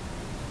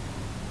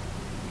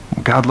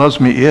 God loves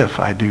me if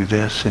I do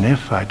this and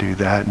if I do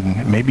that,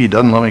 and maybe he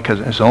doesn't love me because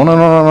it's, oh,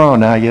 no.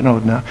 Now,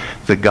 no.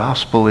 The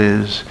gospel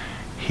is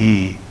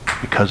he,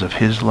 because of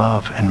his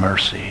love and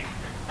mercy,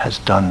 has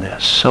done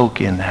this.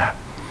 Soak in that.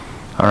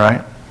 All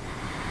right?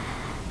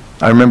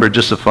 I remember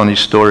just a funny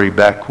story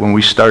back when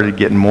we started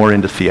getting more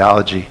into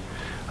theology.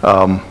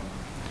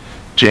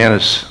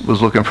 Janice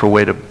was looking for a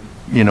way to,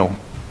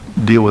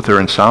 deal with her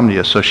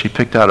insomnia, so she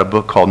picked out a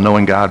book called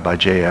Knowing God by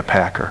J.I.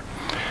 Packer.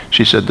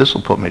 She said, this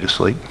will put me to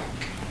sleep.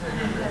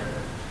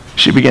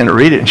 She began to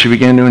read it, and she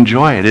began to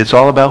enjoy it. It's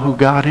all about who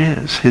God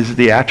is,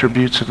 the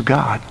attributes of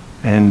God.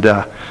 And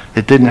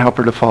it didn't help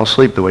her to fall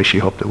asleep the way she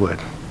hoped it would.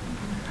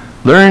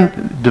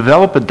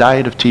 Develop a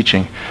diet of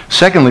teaching.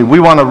 Secondly, we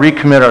want to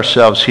recommit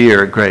ourselves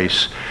here at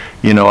Grace.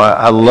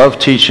 I love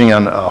teaching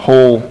on a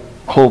whole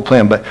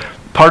plan, but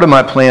part of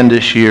my plan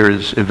this year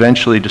is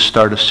eventually to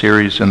start a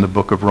series in the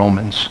book of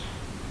Romans.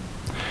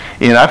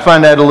 And I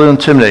find that a little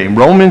intimidating.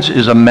 Romans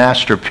is a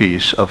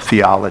masterpiece of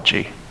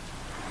theology.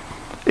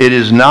 It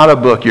is not a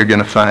book you're going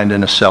to find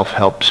in a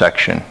self-help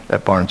section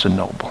at Barnes &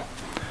 Noble.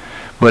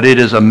 But it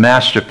is a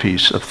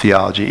masterpiece of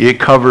theology. It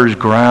covers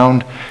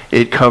ground.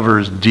 It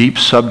covers deep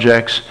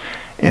subjects.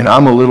 And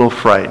I'm a little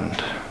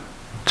frightened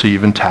to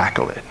even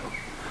tackle it.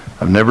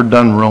 I've never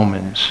done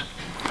Romans.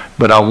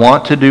 But I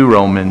want to do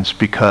Romans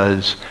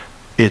because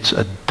it's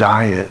a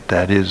diet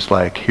that is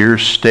like,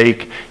 here's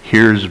steak,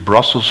 here's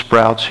Brussels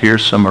sprouts,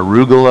 here's some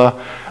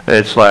arugula.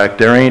 It's like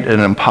there ain't an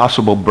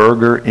Impossible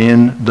Burger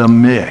in the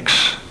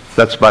mix.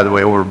 That's, by the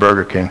way, over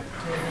Burger King.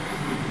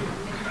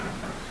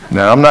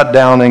 Now, I'm not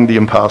downing the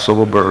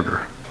Impossible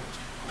Burger.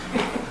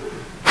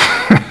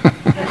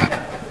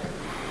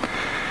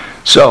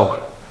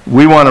 So,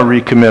 we want to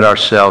recommit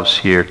ourselves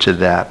here to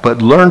that.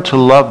 But learn to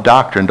love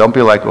doctrine. Don't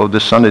be like, oh,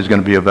 this Sunday is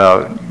going to be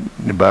about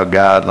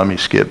God. Let me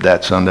skip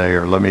that Sunday,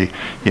 or let me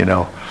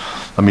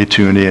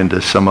tune in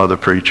to some other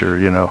preacher,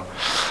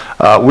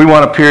 We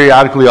want to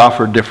periodically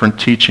offer different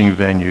teaching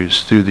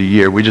venues through the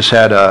year. We just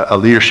had a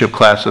leadership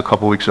class a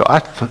couple weeks ago.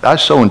 I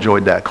so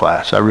enjoyed that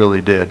class. I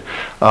really did.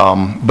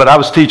 But I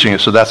was teaching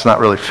it, so that's not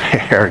really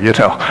fair,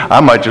 I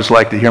might just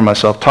like to hear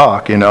myself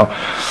talk,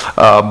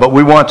 But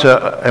we want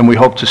to, and we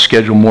hope to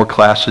schedule more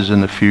classes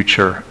in the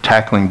future,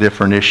 tackling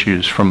different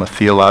issues from a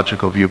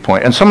theological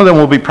viewpoint. And some of them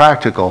will be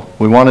practical.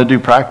 We want to do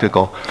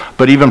practical,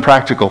 but even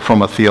practical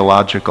from a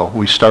theological.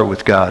 We start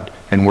with God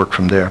and work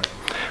from there.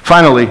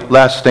 Finally,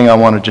 last thing I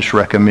want to just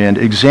recommend,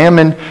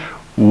 examine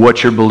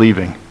what you're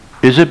believing.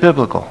 Is it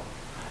biblical?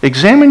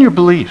 Examine your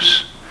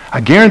beliefs. I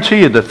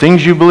guarantee you the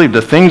things you believe,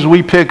 the things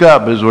we pick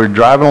up as we're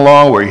driving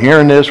along, we're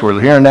hearing this, we're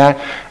hearing that,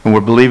 and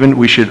we're believing,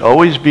 we should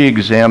always be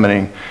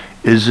examining,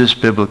 is this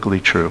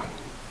biblically true?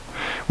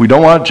 We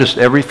don't want just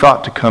every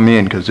thought to come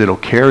in because it'll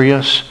carry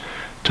us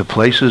to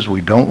places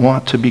we don't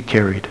want to be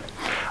carried.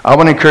 I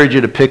want to encourage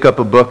you to pick up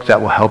a book that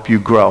will help you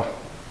grow.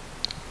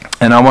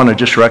 And I want to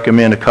just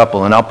recommend a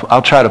couple, and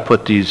I'll try to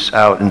put these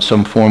out in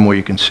some form where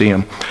you can see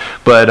them.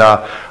 But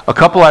a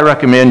couple I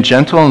recommend,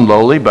 Gentle and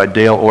Lowly by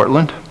Dale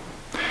Ortland.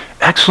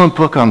 Excellent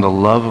book on the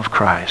love of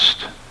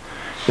Christ.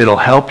 It'll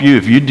help you.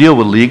 If you deal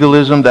with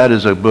legalism, that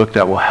is a book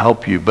that will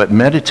help you, but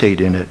meditate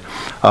in it.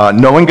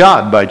 Knowing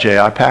God by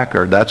J.I.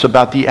 Packer. That's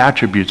about the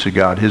attributes of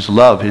God, his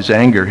love, his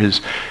anger,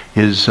 his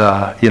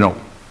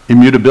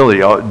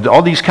immutability,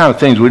 all these kind of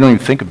things we don't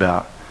even think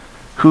about.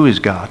 Who is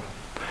God?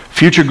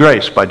 Future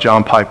Grace by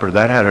John Piper.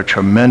 That had a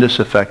tremendous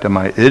effect on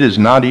it is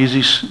not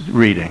easy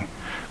reading,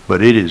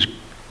 but it is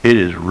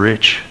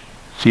rich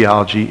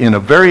theology in a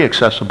very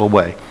accessible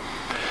way.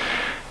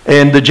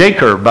 And The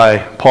J-Curve by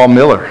Paul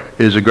Miller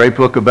is a great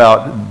book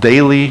about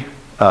daily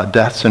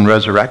deaths and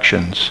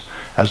resurrections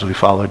as we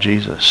follow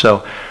Jesus.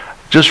 So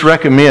just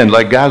recommend,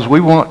 guys, we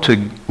want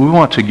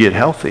to get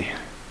healthy.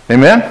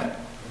 Amen?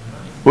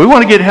 We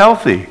want to get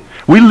healthy.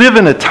 We live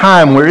in a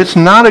time where it's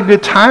not a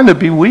good time to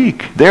be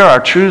weak. There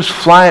are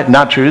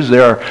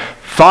there are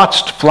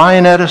thoughts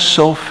flying at us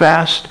so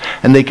fast,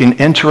 and they can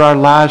enter our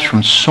lives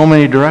from so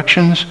many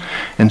directions,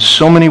 in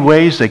so many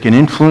ways. They can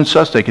influence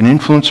us, they can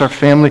influence our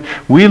family.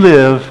 We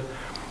live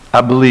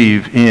I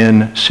believe,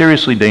 in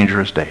seriously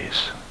dangerous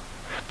days.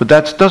 But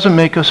that doesn't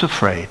make us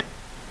afraid.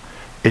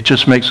 It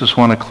just makes us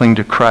want to cling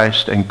to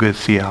Christ and good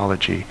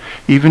theology.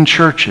 Even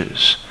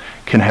churches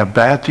can have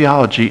bad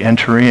theology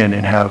enter in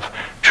and have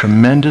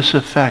tremendous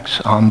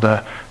effects on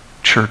the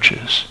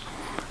churches.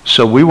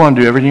 So we want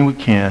to do everything we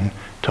can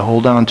to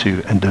hold on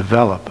to and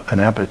develop an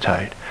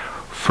appetite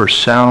for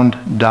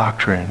sound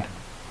doctrine.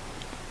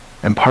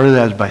 And part of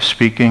that is by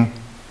speaking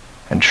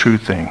and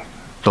truthing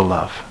the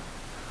love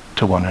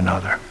to one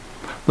another.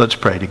 Let's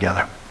pray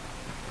together.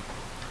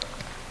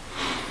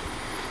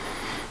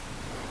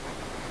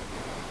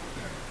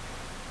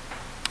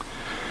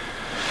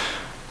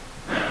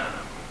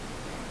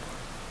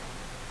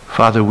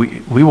 Father,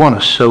 we want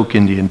to soak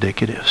in the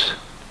indicatives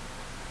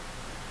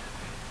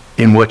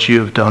in what you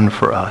have done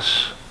for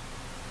us.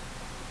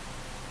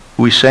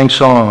 We sang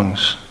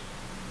songs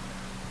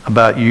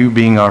about you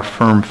being our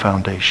firm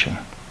foundation,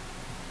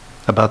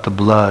 about the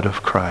blood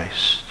of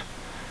Christ,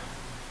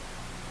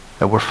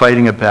 that we're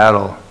fighting a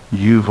battle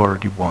you've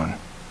already won.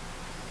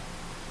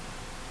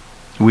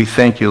 We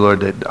thank you, Lord,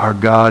 that our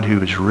God,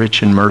 who is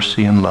rich in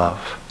mercy and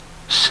love,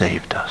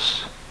 saved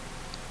us.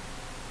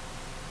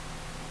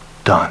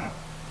 Done.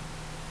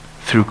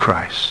 Through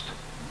Christ.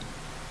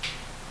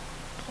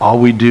 All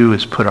we do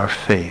is put our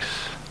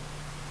faith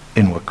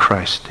in what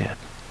Christ did.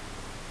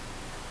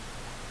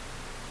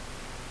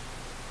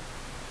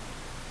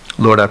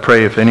 Lord, I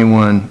pray if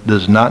anyone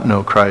does not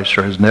know Christ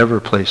or has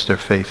never placed their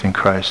faith in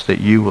Christ, that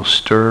you will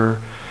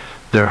stir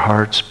their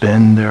hearts,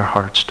 bend their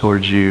hearts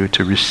towards you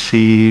to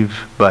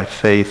receive by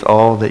faith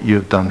all that you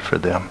have done for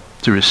them,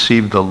 to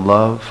receive the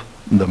love,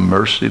 the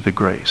mercy, the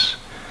grace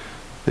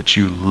that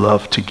you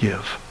love to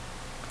give,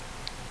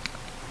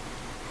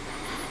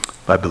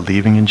 by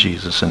believing in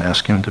Jesus and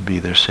asking him to be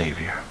their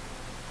Savior.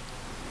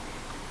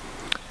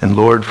 And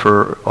Lord,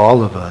 for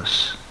all of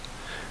us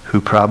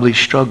who probably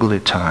struggle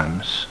at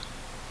times,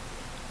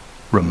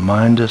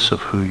 remind us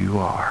of who you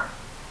are.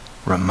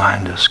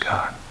 Remind us,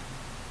 God.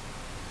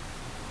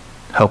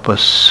 Help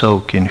us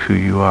soak in who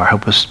you are.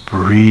 Help us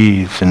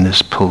breathe in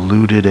this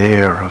polluted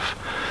air of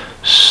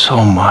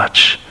so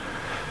much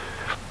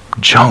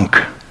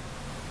junk.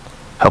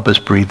 Help us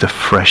breathe the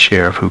fresh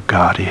air of who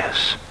God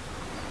is.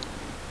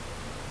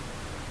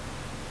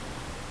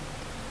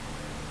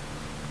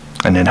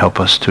 And then help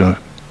us to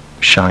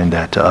shine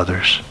that to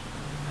others.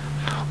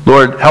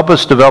 Lord, help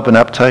us develop an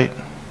appetite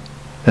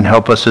and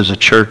help us as a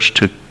church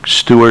to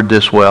steward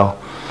this well.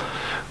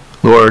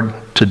 Lord,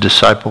 to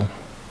disciple,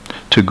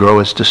 to grow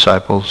as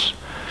disciples,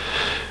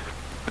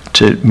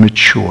 to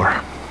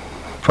mature.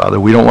 Father,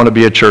 we don't want to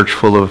be a church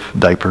full of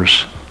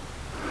diapers.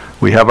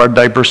 We have our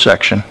diaper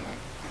section.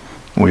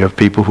 We have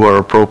people who are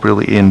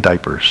appropriately in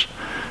diapers.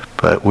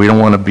 But we don't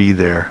want to be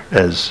there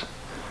as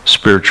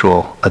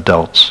spiritual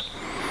adults.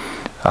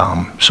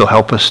 So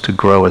help us to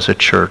grow as a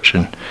church.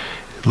 And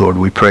Lord,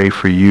 we pray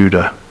for you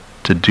to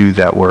do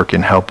that work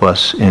and help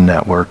us in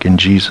that work in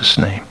Jesus'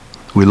 name.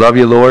 We love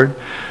you, Lord.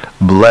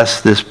 Bless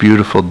this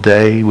beautiful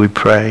day, we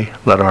pray.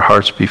 Let our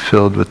hearts be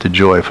filled with the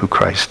joy of who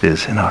Christ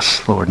is in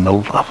us, Lord, and the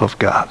love of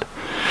God.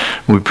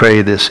 We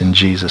pray this in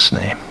Jesus'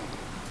 name.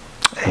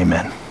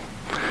 Amen.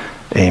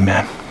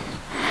 Amen.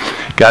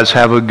 Guys,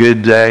 have a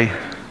good day.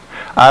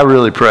 I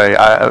really pray.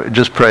 I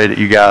just pray that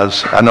you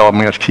guys, I know I'm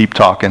going to keep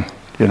talking,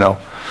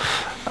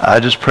 I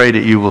just pray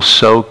that you will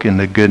soak in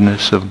the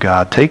goodness of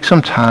God. Take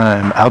some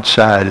time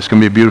outside. It's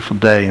going to be a beautiful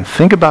day. And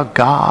think about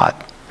God.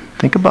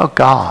 Think about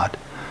God.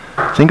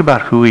 Think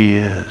about who he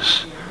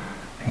is.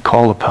 And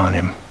call upon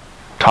him.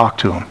 Talk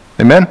to him.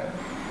 Amen?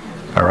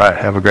 All right.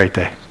 Have a great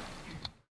day.